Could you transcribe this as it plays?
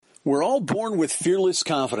We're all born with fearless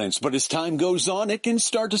confidence, but as time goes on, it can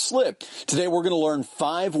start to slip. Today, we're going to learn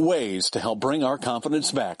 5 ways to help bring our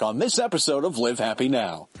confidence back on this episode of Live Happy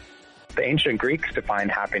Now. The ancient Greeks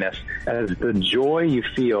defined happiness as the joy you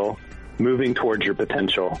feel moving towards your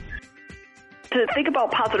potential. To think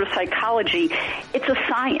about positive psychology, it's a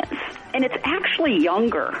science, and it's actually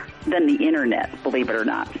younger than the internet, believe it or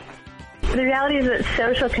not. The reality is that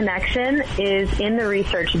social connection is, in the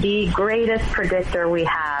research, the greatest predictor we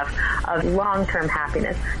have of long-term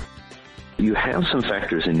happiness. You have some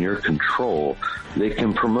factors in your control that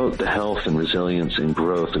can promote the health and resilience and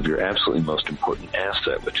growth of your absolutely most important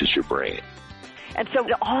asset, which is your brain. And so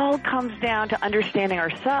it all comes down to understanding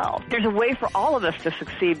ourselves. There's a way for all of us to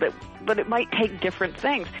succeed, but it might take different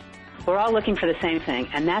things. We're all looking for the same thing,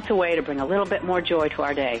 and that's a way to bring a little bit more joy to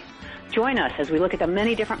our day. Join us as we look at the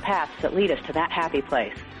many different paths that lead us to that happy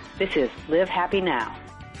place. This is Live Happy Now.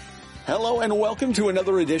 Hello and welcome to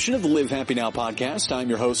another edition of the Live Happy Now podcast. I'm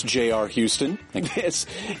your host, J.R. Houston. And this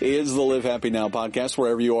is the Live Happy Now podcast.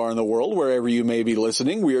 Wherever you are in the world, wherever you may be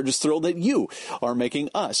listening, we are just thrilled that you are making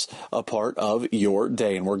us a part of your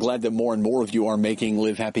day. And we're glad that more and more of you are making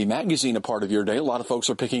Live Happy Magazine a part of your day. A lot of folks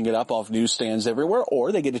are picking it up off newsstands everywhere,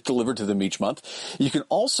 or they get it delivered to them each month. You can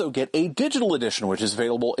also get a digital edition, which is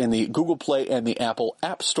available in the Google Play and the Apple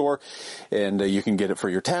App Store. And you can get it for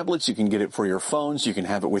your tablets. You can get it for your phones. You can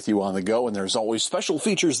have it with you on the go, and there's always special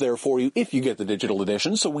features there for you if you get the digital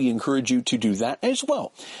edition, so we encourage you to do that as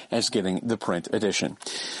well as getting the print edition.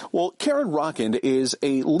 Well, Karen Rockind is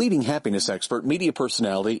a leading happiness expert, media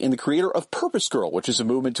personality, and the creator of Purpose Girl, which is a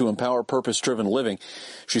movement to empower purpose-driven living.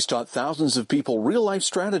 She's taught thousands of people real-life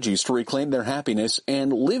strategies to reclaim their happiness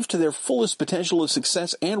and live to their fullest potential of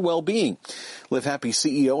success and well-being. Live Happy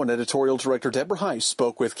CEO and editorial director Deborah Heiss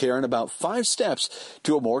spoke with Karen about 5 steps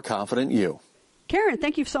to a more confident you. Karen,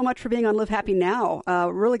 thank you so much for being on Live Happy Now.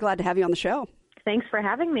 Really glad to have you on the show. Thanks for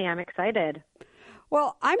having me. I'm excited.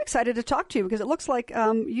 Well, I'm excited to talk to you because it looks like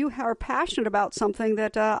you are passionate about something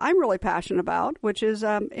that I'm really passionate about, which is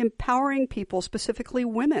empowering people, specifically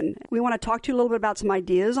women. We want to talk to you a little bit about some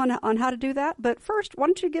ideas on how to do that. But first, why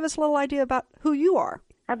don't you give us a little idea about who you are?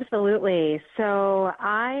 Absolutely. So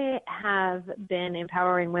I have been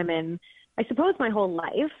empowering women, I suppose, my whole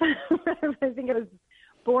life. I think it was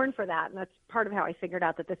born for that, and that's part of how I figured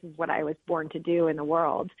out that this is what I was born to do in the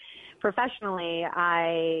world. Professionally,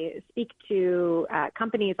 I speak to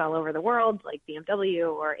companies all over the world, like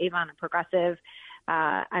BMW or Avon and Progressive.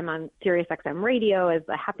 I'm on SiriusXM Radio as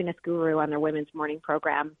the happiness guru on their women's morning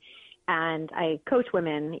program, and I coach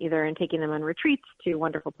women either in taking them on retreats to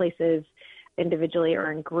wonderful places individually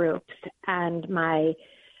or in groups. And my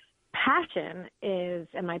passion is,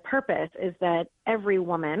 and my purpose is that every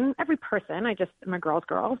woman, every person, I'm a girl's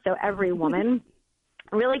girl, so every woman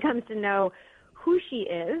really comes to know who she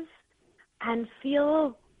is and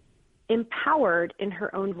feel empowered in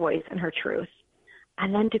her own voice and her truth,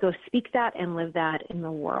 and then to go speak that and live that in the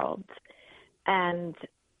world. And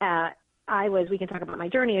we can talk about my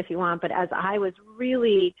journey if you want, but as I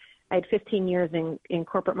had 15 years in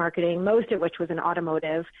corporate marketing, most of which was in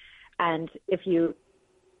automotive, and if you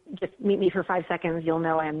just meet me for 5 seconds, you'll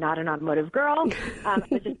know I am not an automotive girl. I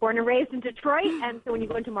was just born and raised in Detroit, and so when you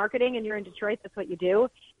go into marketing and you're in Detroit, that's what you do.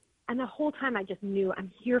 And the whole time I just knew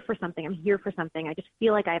I'm here for something. I just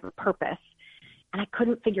feel like I have a purpose, and I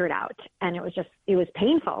couldn't figure it out. And it was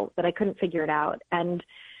painful that I couldn't figure it out. And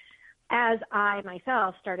as I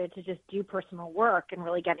myself started to just do personal work and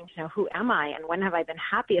really getting to know who am I and when have I been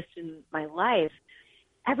happiest in my life,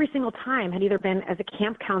 every single time had either been as a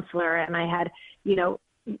camp counselor, and I had,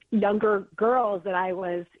 younger girls that I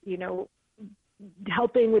was,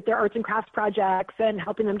 helping with their arts and crafts projects and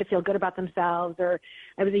helping them to feel good about themselves, or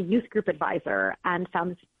I was a youth group advisor and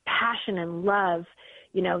found this passion and love.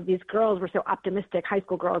 These girls were so optimistic, high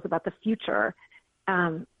school girls, about the future,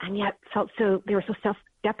 and yet they were so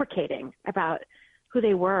self-deprecating about who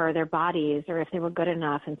they were, their bodies, or if they were good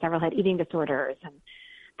enough, and several had eating disorders.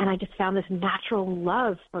 And I just found this natural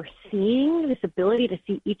love for seeing, this ability to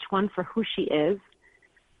see each one for who she is,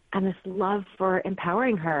 and this love for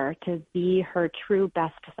empowering her to be her true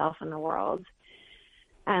best self in the world.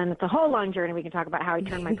 And it's a whole long journey. We can talk about how I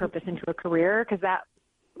turned my purpose into a career, because that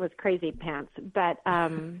was crazy pants. But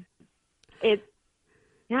so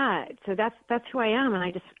that's who I am.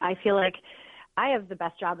 And I feel like I have the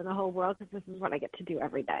best job in the whole world because this is what I get to do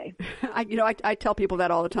every day. I tell people that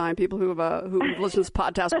all the time. People who've listened to this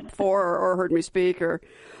podcast before or heard me speak or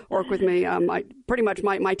work with me. Pretty much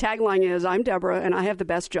my tagline is, I'm Deborah and I have the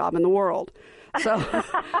best job in the world. So,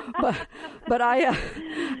 but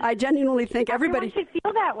I genuinely think everybody should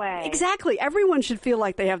feel that way. Exactly. Everyone should feel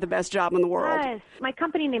like they have the best job in the world. Yes. My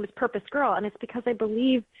company name is Purpose Girl, and it's because I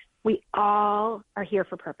believe we all are here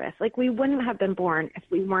for purpose. Like, we wouldn't have been born if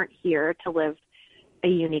we weren't here to live a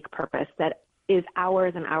unique purpose that is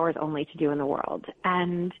ours and ours only to do in the world.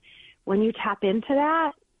 And when you tap into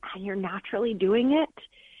that and you're naturally doing it,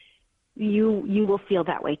 you will feel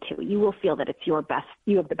that way too. You will feel that it's your best.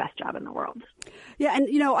 You have the best job in the world. Yeah, and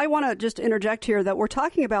I want to just interject here that we're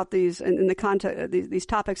talking about these in the context, these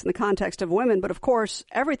topics in the context of women, but of course,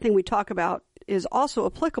 everything we talk about is also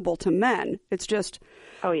applicable to men. It's just,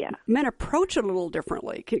 men approach it a little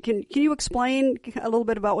differently. Can you explain a little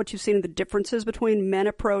bit about what you've seen in the differences between men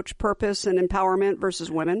approach purpose and empowerment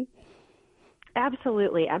versus women?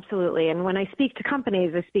 Absolutely, absolutely. And when I speak to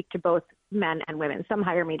companies, I speak to both men and women. Some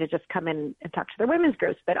hire me to just come in and talk to their women's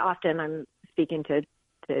groups, but often I'm speaking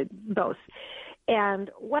to both. And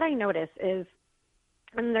what I notice is,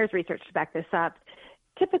 and there's research to back this up,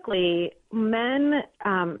 typically men,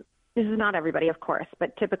 this is not everybody, of course,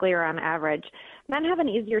 but typically or on average, men have an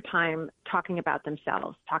easier time talking about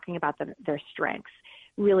themselves, talking about their strengths,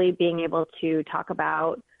 really being able to talk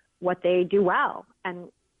about what they do well and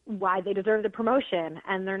why they deserve the promotion,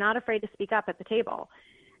 and they're not afraid to speak up at the table.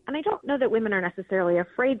 And I don't know that women are necessarily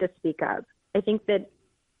afraid to speak up. I think that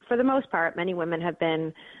for the most part, many women have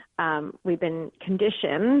been, we've been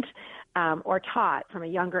conditioned or taught from a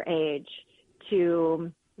younger age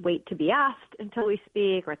to wait to be asked until we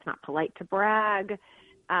speak, or it's not polite to brag,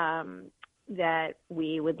 that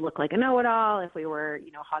we would look like a know-it-all if we were,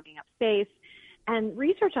 hogging up space. And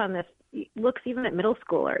research on this looks even at middle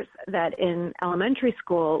schoolers, that in elementary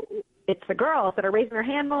school, it's the girls that are raising their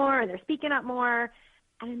hand more and they're speaking up more.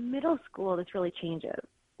 And in middle school, this really changes,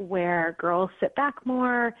 where girls sit back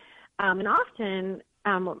more. And often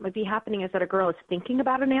what might be happening is that a girl is thinking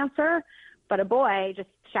about an answer, but a boy just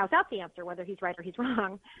shouts out the answer, whether he's right or he's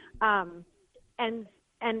wrong. And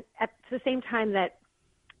at the same time that,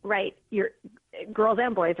 your girls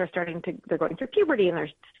and boys are they're going through puberty and they're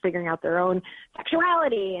figuring out their own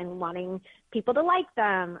sexuality and wanting people to like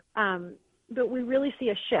them. But we really see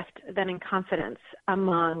a shift then in confidence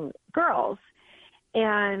among girls.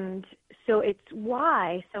 And so it's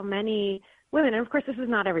why so many women, and of course this is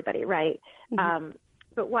not everybody, right? Mm-hmm.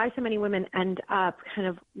 But why so many women end up kind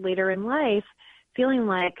of later in life feeling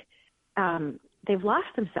like they've lost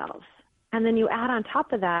themselves. And then you add on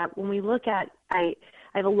top of that, when we look at, I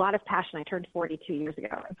have a lot of passion. I turned 42 years ago.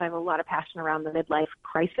 So I have a lot of passion around the midlife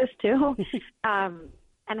crisis too,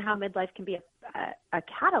 and how midlife can be a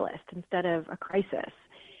catalyst instead of a crisis.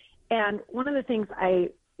 And one of the things I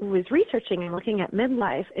was researching and looking at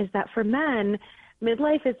midlife is that for men,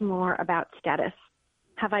 midlife is more about status.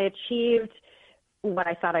 Have I achieved what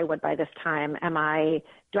I thought I would by this time?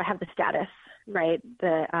 Do I have the status, right?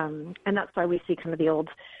 And that's why we see kind of the old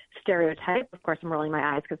stereotype. Of course, I'm rolling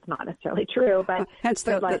my eyes because it's not necessarily true, but hence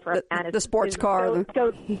the sports car.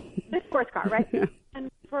 So the sports car, right? Yeah.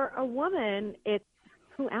 And for a woman, it's,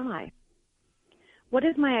 who am I? What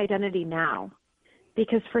is my identity now?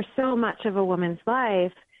 Because for so much of a woman's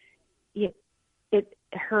life,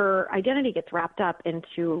 her identity gets wrapped up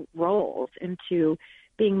into roles, into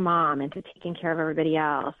being mom, into taking care of everybody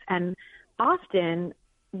else. And often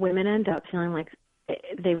women end up feeling like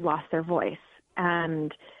they've lost their voice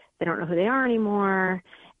and they don't know who they are anymore.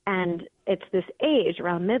 And it's this age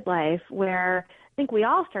around midlife where I think we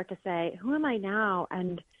all start to say, who am I now?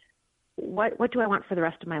 And what do I want for the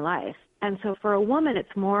rest of my life? And so for a woman,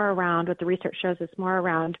 it's more around, what the research shows, it's more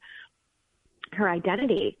around her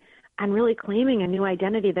identity and really claiming a new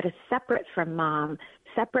identity that is separate from mom,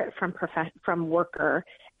 separate from worker,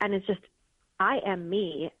 and it's just, I am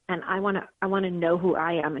me, and I want to know who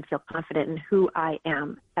I am and feel confident in who I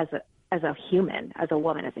am as a human, as a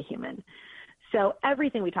woman, as a human. So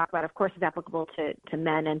everything we talk about, of course, is applicable to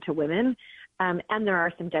men and to women, and there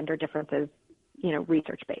are some gender differences,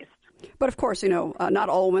 research-based. But of course, not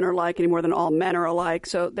all women are alike any more than all men are alike.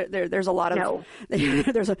 So there's a lot of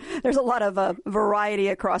there's a lot of variety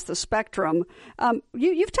across the spectrum.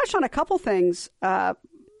 You've touched on a couple things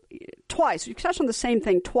twice. You touched on the same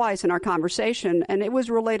thing twice in our conversation, and it was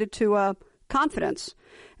related to confidence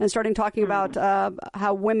and starting talking about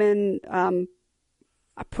how women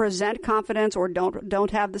present confidence or don't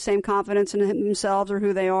have the same confidence in themselves or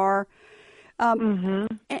who they are.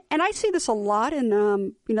 And I see this a lot in,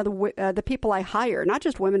 the people I hire, not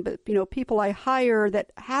just women, but, people I hire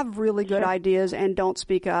that have really good ideas and don't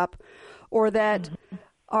speak up, or that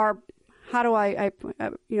are, how do I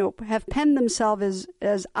have penned themselves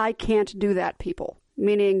as I can't do that people,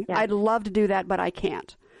 meaning I'd love to do that, but I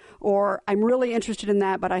can't. Or I'm really interested in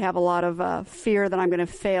that, but I have a lot of fear that I'm going to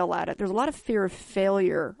fail at it. There's a lot of fear of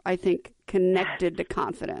failure, I think, connected to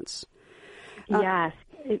confidence. Yes.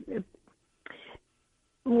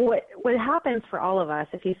 What happens for all of us,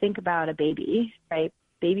 if you think about a baby, right?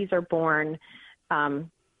 Babies are born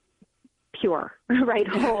pure, right?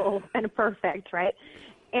 Whole and perfect, right?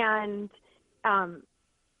 And around,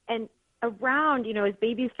 as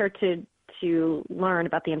babies start to learn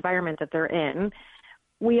about the environment that they're in,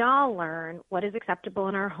 we all learn what is acceptable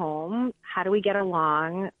in our home, how do we get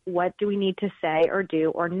along, what do we need to say or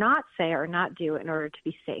do or not say or not do in order to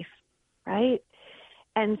be safe, right?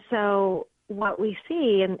 And so what we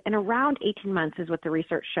see, and around 18 months is what the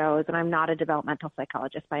research shows, and I'm not a developmental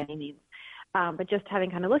psychologist by any means, but just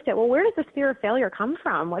having kind of looked at, well, where does this fear of failure come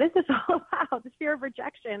from? What is this all about? This fear of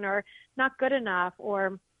rejection or not good enough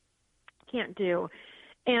or can't do.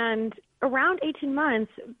 And around 18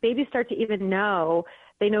 months, babies start to even know,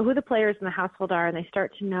 they know who the players in the household are, and they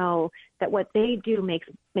start to know that what they do makes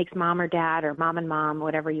mom or dad or mom and mom,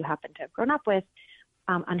 whatever you happen to have grown up with,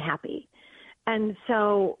 unhappy. And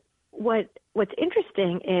so what's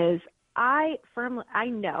interesting is I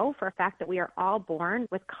know for a fact that we are all born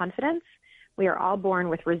with confidence, we are all born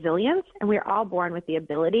with resilience, and we are all born with the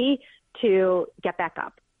ability to get back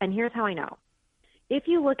up. And here's how I know. If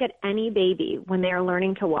you look at any baby when they are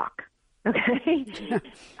learning to walk, okay,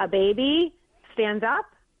 a baby stands up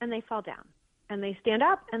and they fall down, and they stand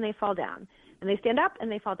up and they fall down, and they stand up and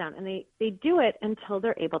they fall down, and they do it until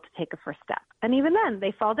they're able to take a first step. And even then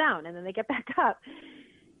they fall down and then they get back up.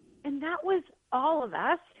 And that was all of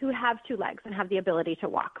us who have two legs and have the ability to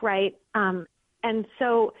walk, right? And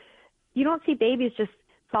so you don't see babies just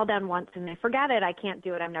fall down once and they forget it. I can't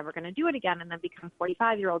do it. I'm never going to do it again. And then become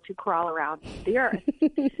 45-year-olds who crawl around the earth.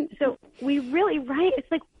 So we really, right?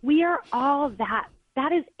 It's like we are all that.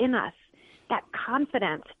 That is in us, that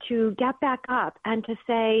confidence to get back up and to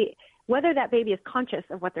say, whether that baby is conscious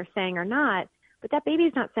of what they're saying or not, but that baby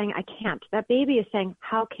is not saying, I can't. That baby is saying,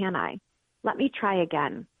 how can I? Let me try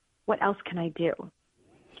again. What else can I do?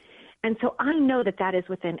 And so I know that is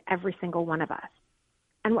within every single one of us.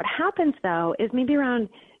 And what happens, though, is maybe around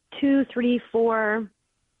 2, 3, 4,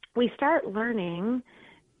 we start learning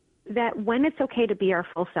that when it's okay to be our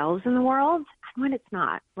full selves in the world and when it's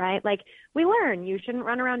not, right? Like we learn you shouldn't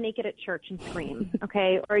run around naked at church and scream,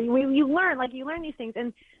 okay? Or you learn these things,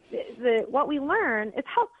 and what we learn is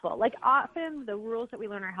helpful. Like often the rules that we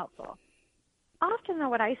learn are helpful. Often, though,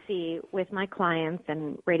 what I see with my clients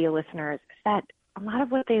and radio listeners is that a lot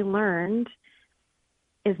of what they learned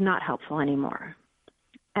is not helpful anymore.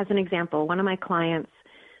 As an example, one of my clients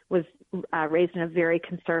was raised in a very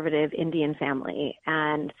conservative Indian family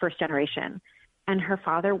and first generation. And her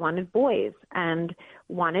father wanted boys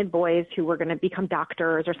who were going to become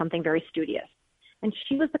doctors or something very studious. And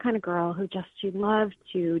she was the kind of girl who she loved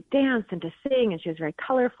to dance and to sing, and she was very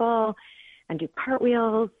colorful and do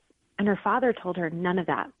cartwheels. And her father told her none of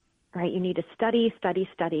that, right? You need to study, study,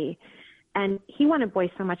 study. And he wanted boys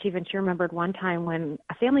so much, even she remembered one time when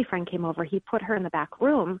a family friend came over, he put her in the back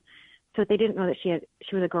room so that they didn't know that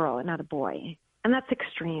she was a girl and not a boy. And that's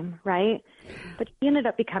extreme, right? But she ended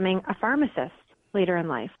up becoming a pharmacist later in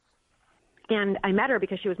life. And I met her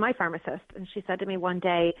because she was my pharmacist. And she said to me one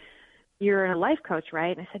day, you're a life coach,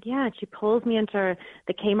 right? And I said, yeah. And she pulls me into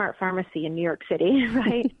the Kmart pharmacy in New York City,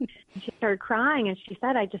 right? And she started crying, and she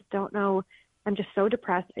said, I just don't know. I'm just so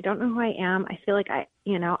depressed. I don't know who I am. I feel like I'm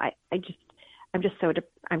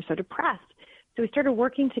so depressed. So we started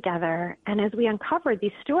working together. And as we uncovered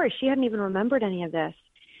these stories, she hadn't even remembered any of this,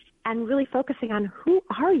 and really focusing on who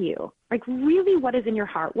are you? Like really, what is in your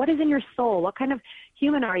heart? What is in your soul? What kind of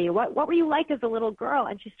human are you? What were you like as a little girl?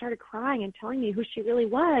 And she started crying and telling me who she really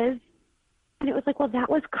was. And it was like, well, that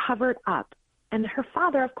was covered up. And her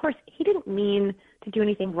father, of course, he didn't mean to do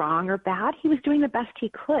anything wrong or bad. He was doing the best he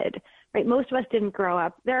could, right? Most of us didn't grow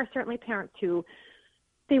up. There are certainly parents who,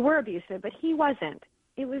 they were abusive, but he wasn't.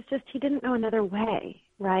 It was just, he didn't know another way,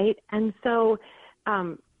 right? And so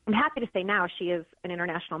I'm happy to say now she is an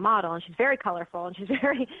international model, and she's very colorful, and she's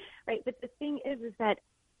very, right? But the thing is that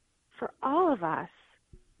for all of us,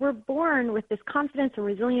 we're born with this confidence and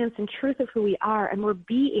resilience and truth of who we are, and we're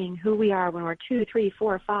being who we are when we're 2, 3,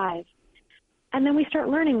 4, 5. And then we start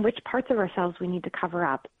learning which parts of ourselves we need to cover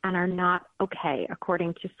up and are not okay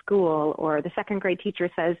according to school, or the second grade teacher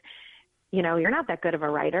says, you're not that good of a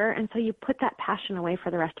writer. And so you put that passion away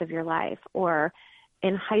for the rest of your life. Or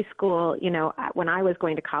in high school, when I was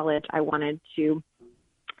going to college, I wanted to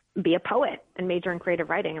be a poet and major in creative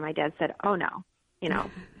writing. And my dad said, oh, no,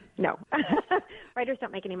 no, writers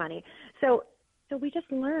don't make any money. So we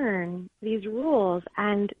just learn these rules,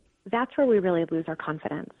 and that's where we really lose our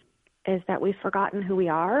confidence, is that we've forgotten who we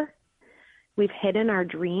are. We've hidden our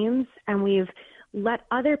dreams, and we've let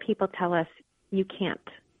other people tell us you can't,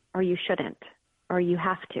 or you shouldn't, or you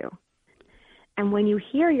have to. And when you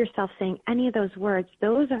hear yourself saying any of those words,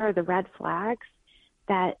 those are the red flags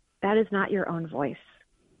that is not your own voice.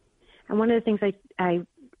 And one of the things I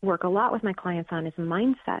work a lot with my clients on is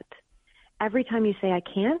mindset. Every time you say I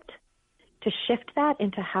can't, to shift that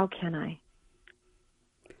into how can I?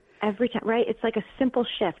 Every time, right? It's like a simple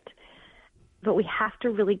shift. But we have to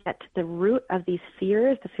really get to the root of these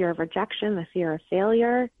fears, the fear of rejection, the fear of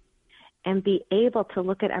failure, and be able to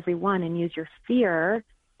look at everyone and use your fear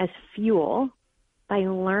as fuel by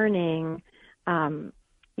learning,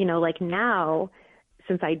 like now,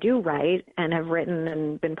 since I do write and have written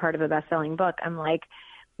and been part of a best-selling book, I'm like,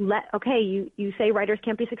 you say writers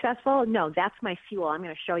can't be successful? No, that's my fuel. I'm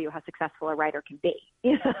going to show you how successful a writer can be,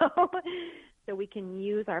 So we can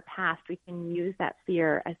use our past, we can use that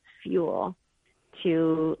fear as fuel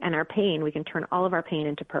and our pain, we can turn all of our pain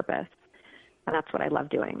into purpose. And that's what I love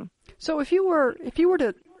doing. So if you were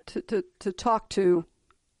to talk to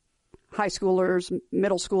high schoolers,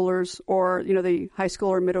 middle schoolers, or, the high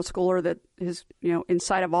schooler, middle schooler that is,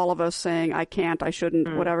 inside of all of us saying, I can't, I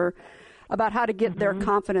shouldn't, whatever, about how to get their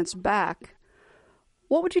confidence back,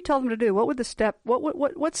 what would you tell them to do? What would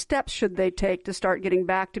what steps should they take to start getting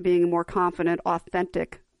back to being a more confident,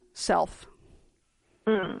 authentic self?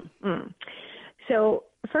 So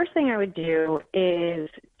first thing I would do is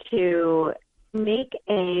to make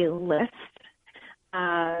a list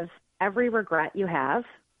of every regret you have,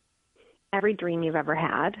 every dream you've ever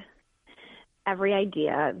had, every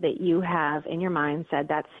idea that you have in your mind said,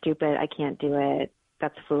 that's stupid, I can't do it,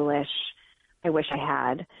 that's foolish, I wish I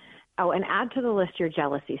had. Oh, and add to the list your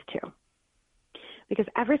jealousies too. Because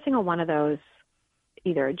every single one of those,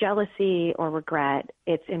 either jealousy or regret,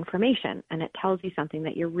 it's information, and it tells you something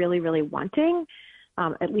that you're really, really wanting,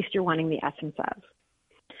 at least you're wanting the essence of.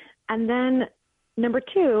 And then number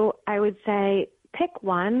 2, I would say pick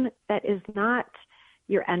one that is not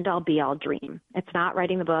your end-all, be-all dream. It's not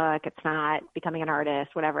writing the book. It's not becoming an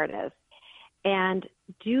artist, whatever it is. And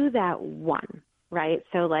do that one, right?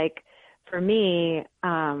 So like for me,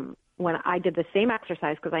 when I did the same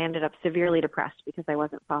exercise, because I ended up severely depressed because I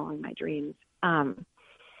wasn't following my dreams.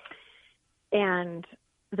 And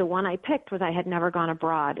the one I picked was I had never gone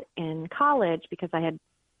abroad in college because I had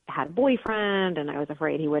a boyfriend and I was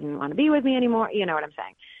afraid he wouldn't want to be with me anymore. You know what I'm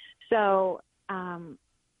saying? So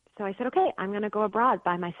I said, okay, I'm going to go abroad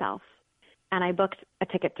by myself. And I booked a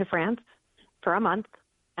ticket to France for a month.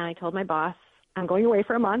 And I told my boss, I'm going away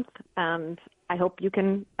for a month and I hope I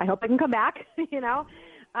can come back,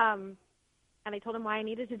 And I told him why I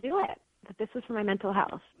needed to do it, that this was for my mental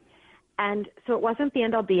health. And so it wasn't the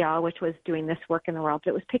end-all be-all, which was doing this work in the world,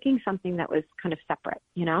 but it was picking something that was kind of separate,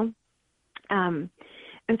 And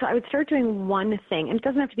so I would start doing one thing, and it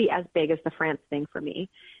doesn't have to be as big as the France thing for me.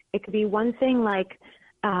 It could be one thing like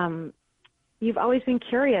you've always been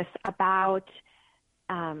curious about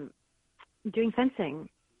doing fencing,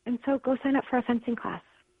 and so go sign up for a fencing class.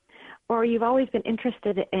 Or you've always been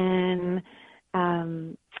interested in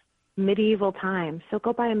medieval times, so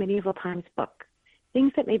go buy a medieval times book.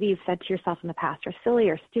 Things that maybe you've said to yourself in the past are silly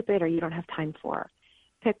or stupid or you don't have time for.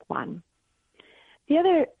 Pick one.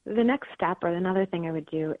 The next step, or another thing I would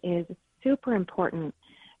do, is super important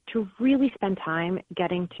to really spend time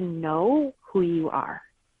getting to know who you are.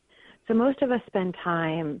 So most of us spend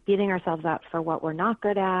time beating ourselves up for what we're not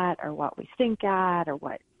good at or what we stink at or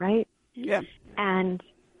what, right? Yeah. And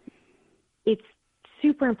it's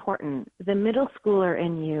super important. The middle schooler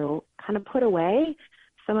in you kind of put away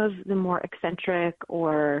some of the more eccentric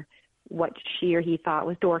or what she or he thought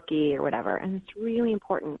was dorky or whatever. And it's really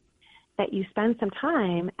important that you spend some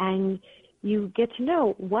time and you get to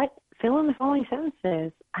know what, fill in the following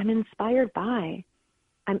sentences, I'm inspired by,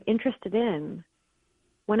 I'm interested in.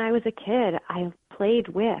 When I was a kid, I played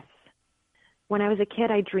with. When I was a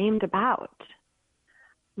kid, I dreamed about.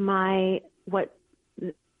 What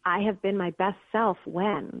I have been my best self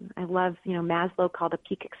when. I love, Maslow called a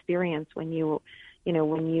peak experience when you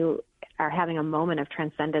are having a moment of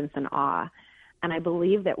transcendence and awe. And I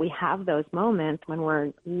believe that we have those moments when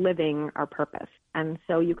we're living our purpose. And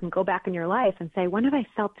so you can go back in your life and say, when have I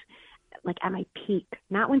felt like at my peak?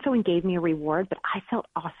 Not when someone gave me a reward, but I felt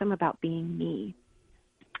awesome about being me.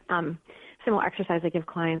 Simple exercise I give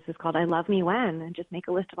clients is called I Love Me When, and just make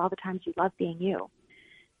a list of all the times you love being you.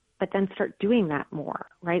 But then start doing that more,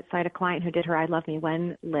 right? So I had a client who did her I Love Me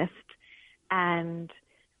When list, and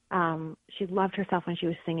she loved herself when she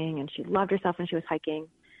was singing, and she loved herself when she was hiking.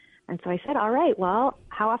 And so I said, all right, well,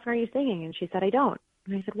 how often are you singing? And she said, I don't.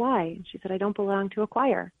 And I said, why? And she said, I don't belong to a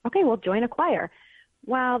choir. Okay, well, join a choir.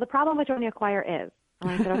 Well, the problem with joining a choir is,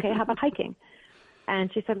 and I said, okay, how about hiking?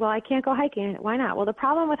 And she said, well, I can't go hiking. Why not? Well, the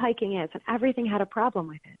problem with hiking is, and everything had a problem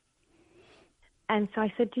with it. And so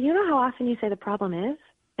I said, do you know how often you say the problem is?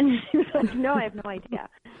 And she was like, no, I have no idea.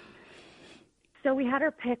 So we had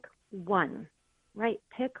her pick one, right?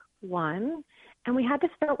 Pick one. And we had to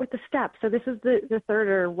start with the steps. So this is the third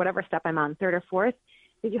or whatever step I'm on, third or fourth,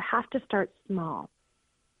 that you have to start small.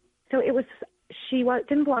 So it was, she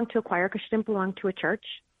didn't belong to a choir because she didn't belong to a church,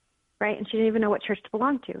 right? And she didn't even know what church to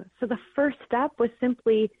belong to. So the first step was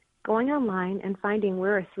simply going online and finding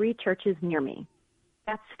where are 3 churches near me.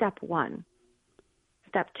 That's step one.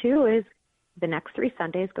 Step 2 is the next 3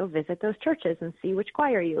 Sundays, go visit those churches and see which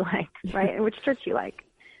choir you like, right? And which church you like.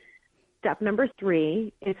 Step number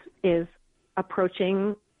 3 is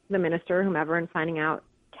approaching the minister, whomever, and finding out,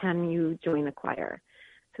 can you join the choir?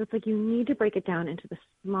 So it's like you need to break it down into the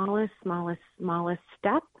smallest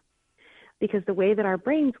step, because the way that our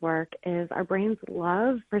brains work is our brains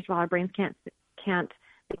love, first of all, our brains can't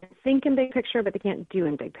they can think in big picture, but they can't do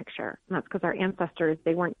in big picture. And that's because our ancestors,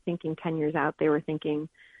 they weren't thinking 10 years out. They were thinking,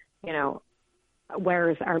 where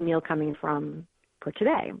is our meal coming from for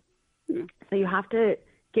today? Mm-hmm. So you have to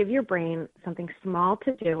give your brain something small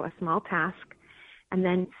to do, a small task, and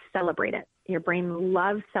then celebrate it. Your brain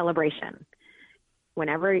loves celebration.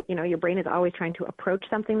 Whenever, your brain is always trying to approach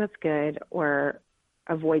something that's good or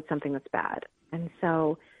avoid something that's bad. And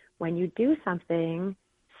so when you do something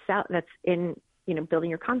that's in, building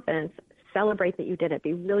your confidence, celebrate that you did it.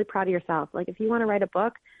 Be really proud of yourself. Like if you want to write a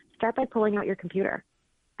book, start by pulling out your computer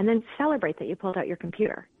and then celebrate that you pulled out your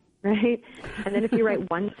computer, right? And then if you write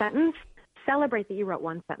one sentence, celebrate that you wrote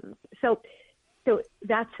one sentence. So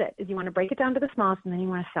that's it. Is you want to break it down to the smallest, and then you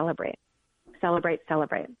want to celebrate.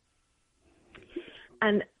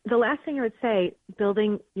 And the last thing I would say,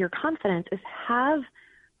 building your confidence, is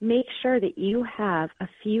make sure that you have a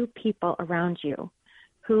few people around you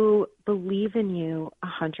who believe in you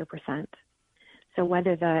 100%. So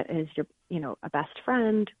whether that is your, a best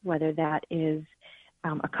friend, whether that is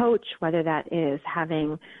a coach, whether that is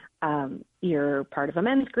having you're part of a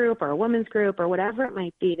men's group or a women's group or whatever it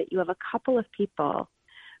might be, that you have a couple of people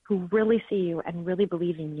who really see you and really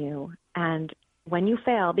believe in you. And when you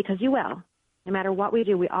fail, because you will, no matter what we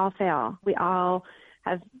do, we all fail. We all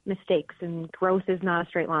have mistakes, and growth is not a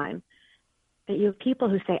straight line. But you have people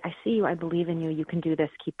who say, I see you, I believe in you, you can do this,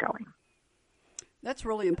 keep going. That's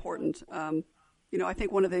really important. I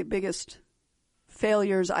think one of the biggest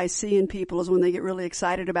failures I see in people is when they get really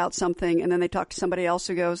excited about something and then they talk to somebody else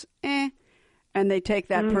who goes, and they take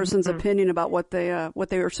that person's opinion about what they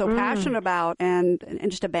are so passionate about and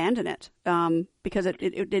just abandon it because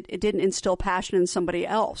it didn't instill passion in somebody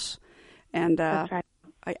else. And that's right.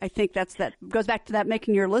 I think that goes back to that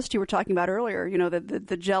making your list you were talking about earlier.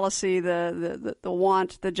 The jealousy, the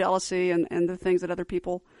want, the jealousy, and the things that other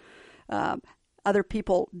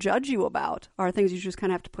people judge you about are things you just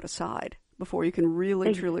kind of have to put aside before you can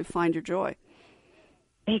really truly find your joy.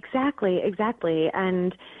 Exactly.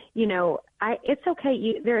 And it's okay.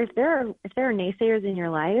 If there are naysayers in your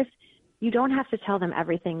life, you don't have to tell them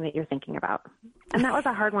everything that you're thinking about. And that was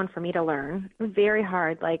a hard one for me to learn. Very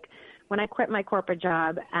hard. Like when I quit my corporate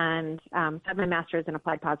job and had my master's in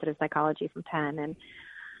applied positive psychology from Penn, and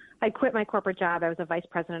I quit my corporate job. I was a vice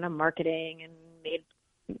president of marketing and made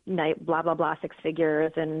blah, blah, blah, 6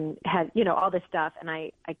 figures and had, all this stuff. And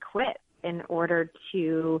I quit in order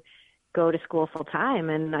to go to school full time.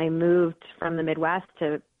 And I moved from the Midwest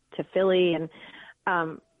to Philly and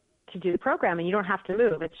to do the program. And you don't have to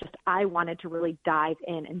move. It's just I wanted to really dive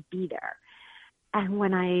in and be there. And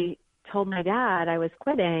when I told my dad I was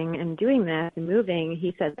quitting and doing this and moving,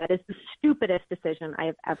 he said, that is the stupidest decision I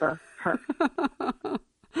have ever heard.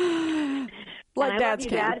 Like dads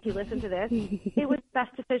can. Dad, if you listen to this, it was the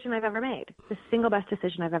best decision I've ever made, the single best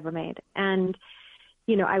decision I've ever made. And,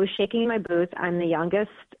 I was shaking in my boots. I'm the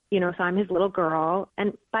youngest, so I'm his little girl.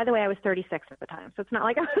 And by the way, I was 36 at the time, so it's not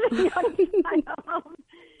like I was the youngest child.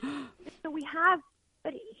 So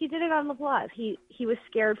but he did it on the bluff. He was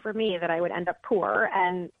scared for me that I would end up poor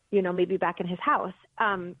and, maybe back in his house.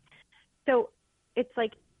 So it's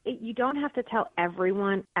like, you don't have to tell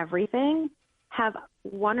everyone everything. Have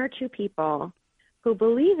 1 or 2 people who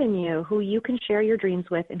believe in you, who you can share your dreams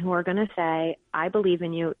with, and who are going to say, I believe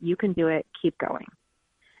in you, you can do it, keep going.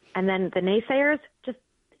 And then the naysayers, just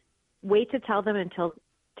wait to tell them until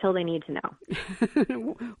they need to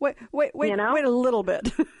know. wait you know? Wait a little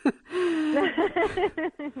bit.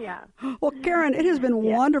 Yeah. Well, Karen, it has been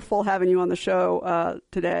wonderful having you on the show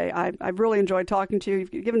today. I've really enjoyed talking to you.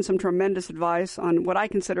 You've given some tremendous advice on what I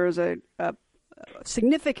consider as a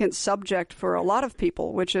significant subject for a lot of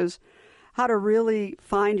people, which is how to really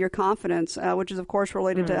find your confidence, which is, of course,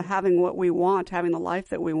 related to having what we want, having the life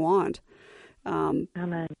that we want.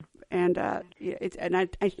 Amen. And I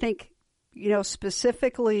think,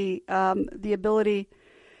 specifically the ability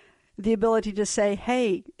to say,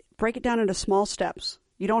 hey, break it down into small steps.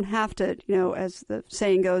 You don't have to, as the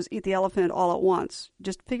saying goes, eat the elephant all at once.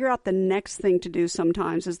 Just figure out the next thing to do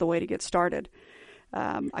sometimes is the way to get started.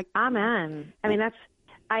 Amen. I mean,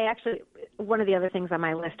 one of the other things on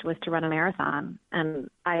my list was to run a marathon, and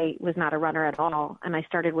I was not a runner at all. And I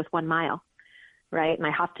started with 1 mile, right? And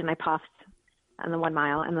I huffed and I puffed on the 1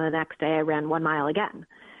 mile. And the next day I ran 1 mile again.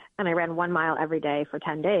 And I ran 1 mile every day for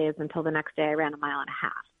 10 days until the next day I ran 1.5 miles.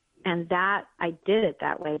 And that I did it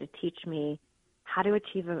that way to teach me how to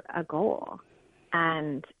achieve a goal.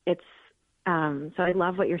 And it's, so I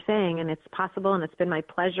love what you're saying, and it's possible, and it's been my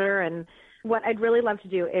pleasure. And what I'd really love to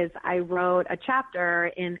do is I wrote a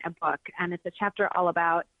chapter in a book, and it's a chapter all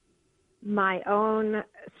about my own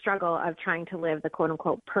struggle of trying to live the quote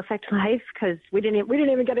unquote perfect life, because we didn't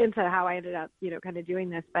even get into how I ended up, kind of doing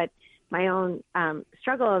this, but my own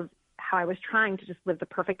struggle of how I was trying to just live the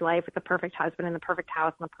perfect life with the perfect husband and the perfect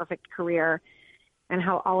house and the perfect career, and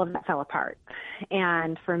how all of that fell apart.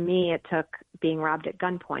 And for me, it took being robbed at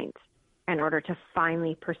gunpoint in order to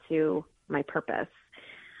finally pursue my purpose.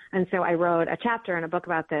 And so I wrote a chapter in a book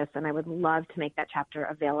about this, and I would love to make that chapter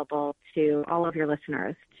available to all of your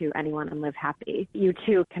listeners, to anyone in Live Happy. You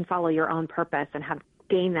too can follow your own purpose and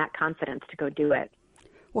gain that confidence to go do it.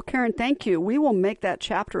 Well, Karen, thank you. We will make that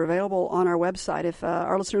chapter available on our website. If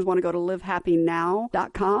our listeners want to go to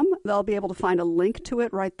livehappynow.com, they'll be able to find a link to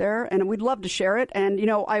it right there, and we'd love to share it. And,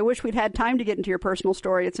 I wish we'd had time to get into your personal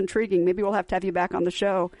story. It's intriguing. Maybe we'll have to have you back on the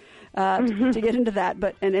show to get into that,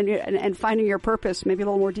 but and finding your purpose, maybe a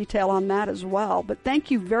little more detail on that as well. But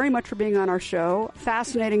thank you very much for being on our show.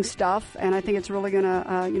 Fascinating stuff, and I think it's really going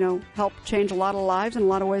to, help change a lot of lives in a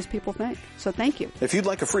lot of ways people think. So thank you. If you'd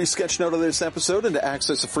like a free sketch note of this episode and to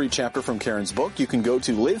access a free chapter from Karen's book, you can go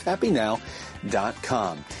to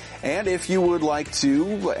livehappynow.com. And if you would like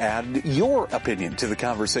to add your opinion to the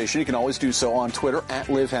conversation, you can always do so on Twitter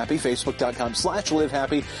 @LiveHappy,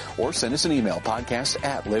 Facebook.com/LiveHappy, or send us an email,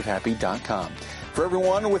 podcast@livehappy.com. For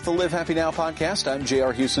everyone with the Live Happy Now podcast, I'm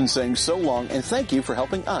J.R. Houston saying so long, and thank you for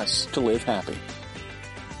helping us to live happy.